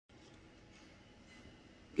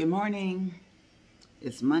Good morning.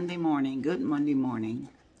 It's Monday morning. Good Monday morning.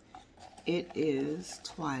 It is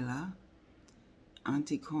Twyla,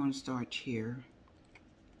 Auntie Cornstarch here.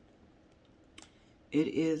 It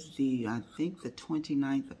is I think the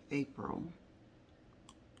 29th of April.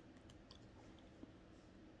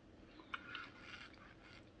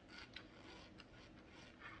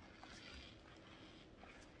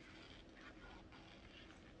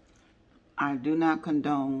 I do not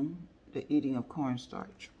condone the eating of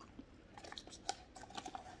cornstarch.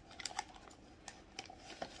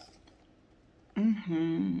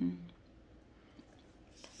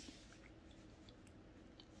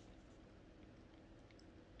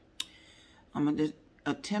 I'm going to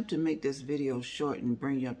attempt to make this video short and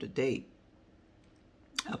bring you up to date,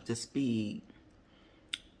 up to speed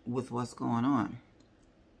with what's going on.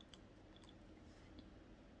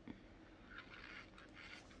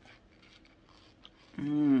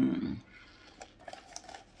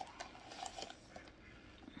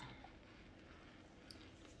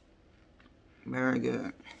 Very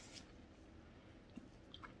good.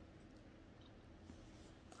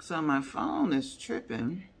 So my phone is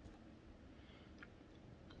tripping.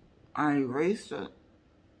 I erased it.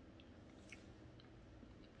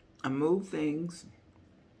 I moved things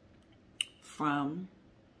from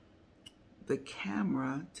the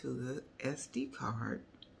camera to the SD card,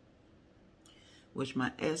 which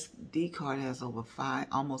my SD card has over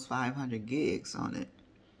almost 500 gigs on it.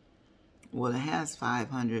 Well, it has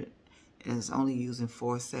 500 and it's only using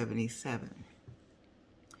 477.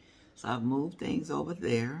 So I've moved things over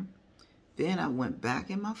there. Then I went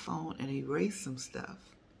back in my phone and erased some stuff.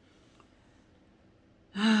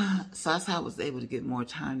 So that's how I was able to get more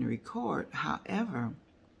time to record. However,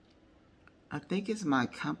 I think it's my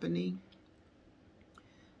company.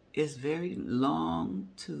 It's very long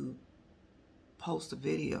to post a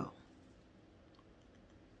video.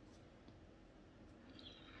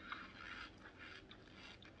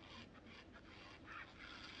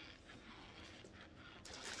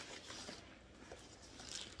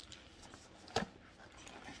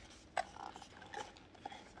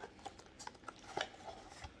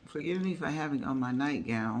 Forgive me for having on my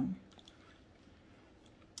nightgown.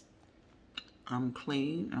 I'm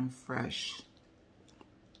clean, I'm fresh.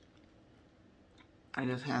 I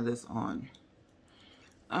just have this on.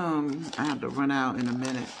 I have to run out in a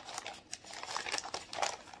minute.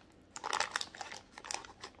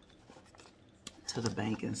 To the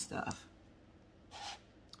bank and stuff.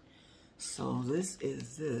 So this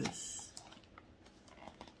is this.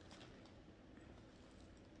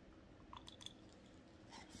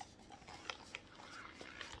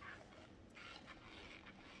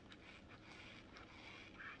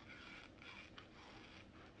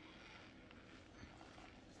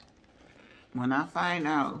 When I find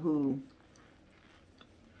out who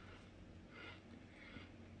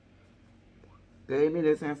gave me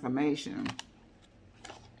this information,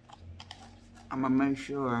 I'm gonna make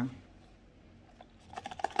sure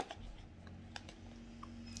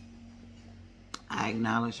I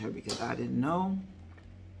acknowledge her, because I didn't know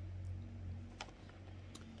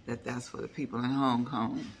that that's for the people in Hong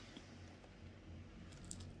Kong.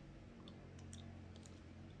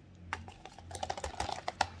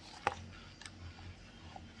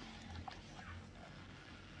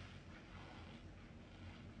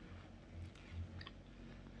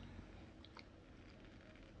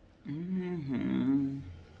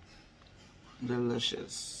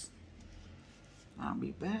 Delicious. I'll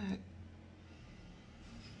be back.